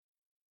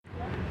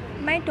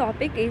My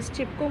topic is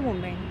Chipku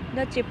Movement.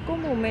 The Chipku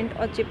Movement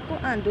or Chipku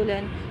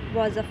Andolan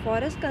was a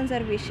forest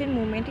conservation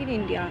movement in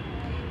India.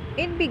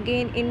 It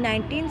began in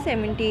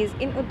 1970s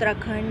in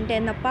Uttarakhand,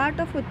 then a part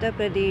of Uttar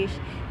Pradesh,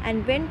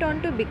 and went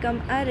on to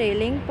become a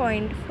rallying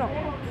point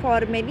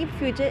for many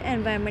future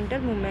environmental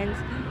movements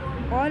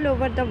all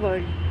over the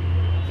world.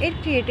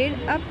 It created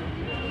a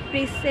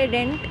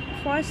precedent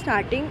for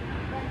starting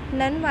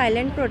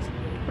non-violent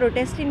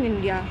protest in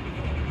India,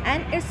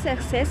 and its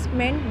success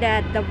meant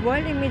that the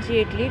world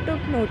immediately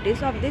took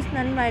notice of this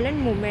non-violent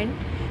movement,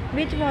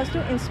 which was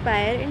to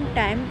inspire in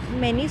time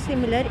many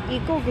similar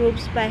eco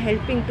groups by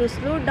helping to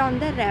slow down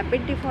the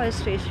rapid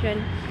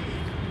deforestation,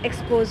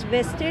 expose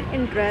vested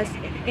interests,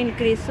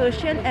 increase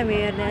social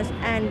awareness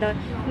and the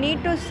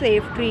need to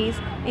save trees,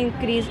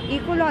 increase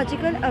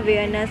ecological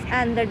awareness,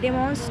 and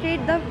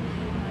demonstrate the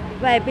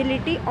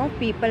viability of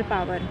people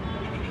power.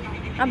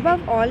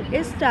 Above all,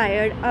 it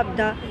stirred up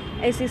the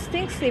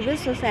existing civil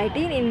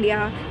society in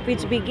India,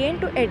 which began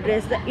to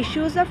address the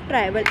issues of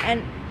tribal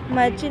and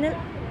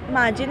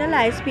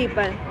marginalized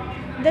people.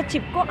 The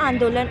Chipko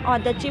Andolan or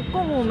the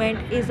Chipko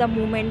movement is a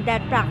movement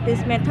that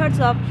practiced methods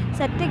of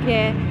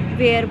satyagraha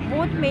where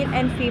both male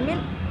and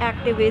female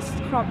activists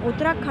from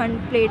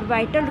Uttarakhand played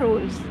vital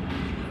roles,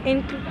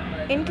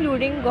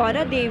 including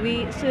Gaura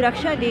Devi,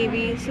 Suraksha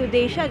Devi,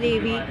 Sudesha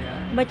Devi,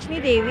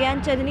 Bachni Devi,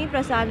 and Chandni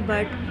Prasad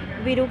Bhatt,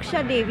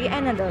 Viruksha Devi,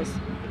 and others.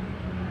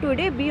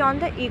 Today,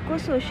 beyond the eco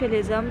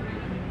socialism,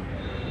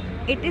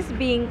 it is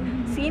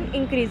being seen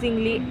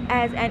increasingly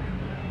as an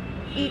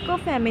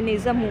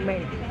ecofeminism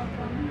movement.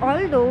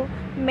 Although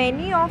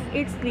many of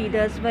its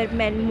leaders were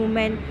men,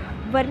 women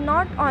were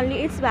not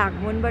only its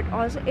backbone but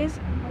also its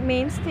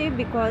mainstay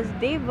because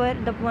they were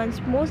the ones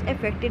most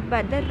affected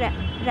by the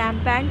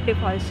rampant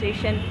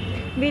deforestation,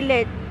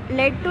 which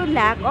led to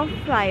lack of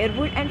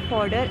firewood and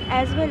fodder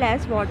as well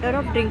as water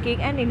of drinking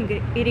and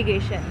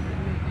irrigation.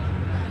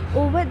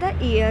 Over the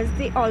years,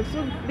 they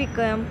also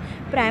become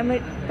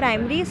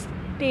primary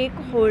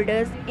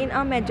stakeholders in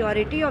a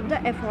majority of the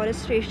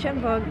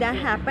afforestation work that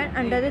happened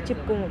under the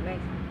Chipko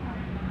movement.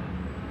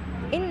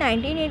 In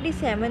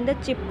 1987, the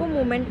Chipko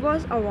movement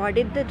was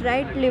awarded the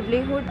Right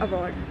Livelihood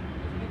Award.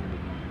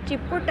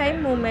 Chipko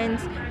time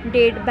movements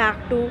date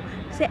back to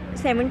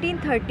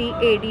 1730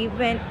 AD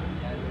when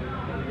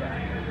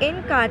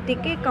in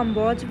Kartike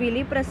Kamboj,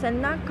 Vili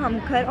Prasanna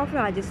Khamkhar of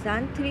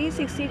Rajasthan,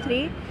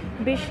 363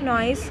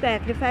 Bishnois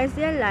sacrificed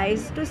their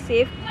lives to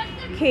save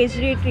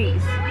khejri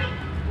trees.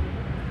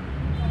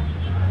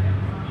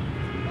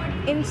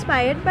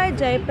 Inspired by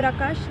Jai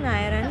Prakash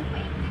Narayan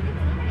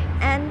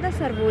and the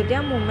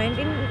Sarvodaya movement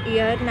in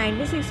year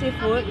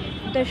 1964,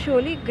 the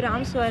Sholi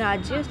Gram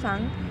Swarajya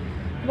Sangh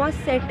was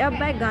set up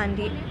by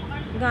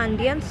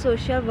Gandhian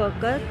social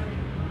worker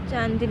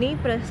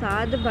Chandni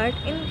Prasad Bhatt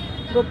in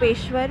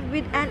Gopeshwar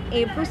with an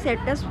aim to set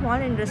up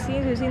small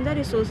industries using the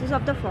resources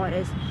of the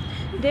forest.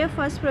 Their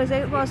first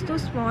project was to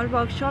small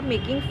workshop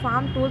making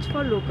farm tools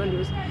for local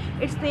use.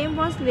 Its name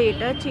was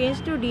later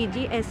changed to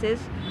DGSS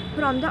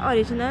from the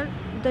original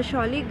the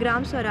Sholi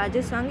Gram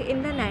Swarajya Sangh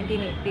in the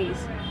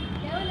 1980s.